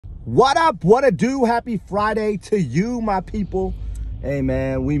What up? What it do? Happy Friday to you, my people. Hey,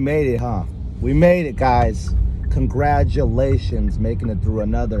 man, we made it, huh? We made it, guys. Congratulations, making it through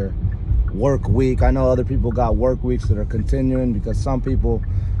another work week. I know other people got work weeks that are continuing because some people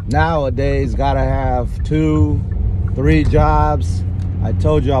nowadays gotta have 2, 3 jobs. I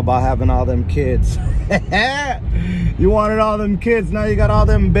told you about having all them kids. You wanted all them kids, now you got all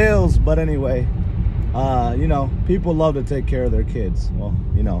them bills. But anyway, you know, people love to take care of their kids. Well,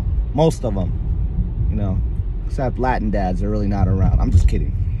 you know, most of them, you know, except Latin dads are really not around. I'm just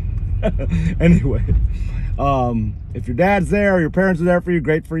kidding. Anyway, if your dad's there or your parents are there for you,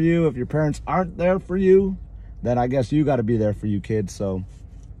 great for you. If your parents aren't there for you, then I guess you got to be there for you, kid. So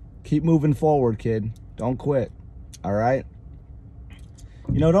keep moving forward, kid. Don't quit. All right.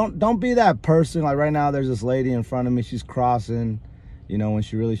 You know, don't be that person. Like right now, there's this lady in front of me. She's crossing, you know, when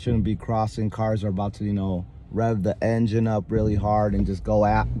she really shouldn't be crossing. Cars are about to, you know, rev the engine up really hard and just go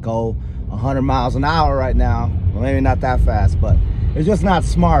 100 miles an hour right now. Well, maybe not that fast, but it's just not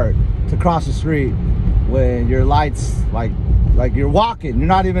smart to cross the street when your lights, like you're walking. You're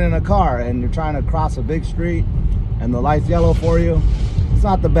not even in a car and you're trying to cross a big street and the light's yellow for you. It's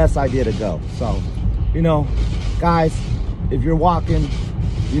not the best idea to go. So, you know, guys, if you're walking,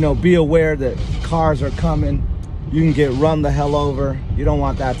 you know, be aware that cars are coming. You can get run the hell over. You don't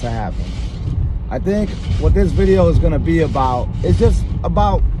want that to happen. I think what this video is going to be about is just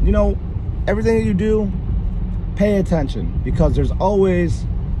about, you know, everything that you do, pay attention, because there's always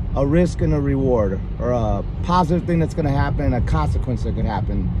a risk and a reward, or a positive thing that's going to happen and a consequence that could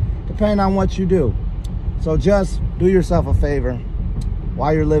happen depending on what you do. So just do yourself a favor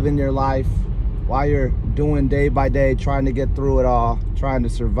while you're living your life, while you're doing day by day, trying to get through it all, trying to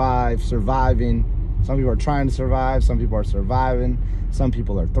surviving. Some people are trying to survive, some people are surviving, some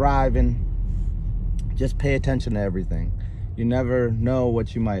people are thriving. Just pay attention to everything. You never know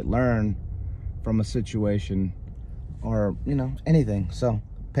what you might learn from a situation or, you know, anything. So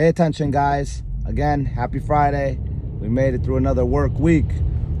pay attention, guys. Again, happy Friday. We made it through another work week.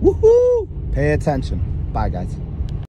 Woohoo! Pay attention. Bye, guys.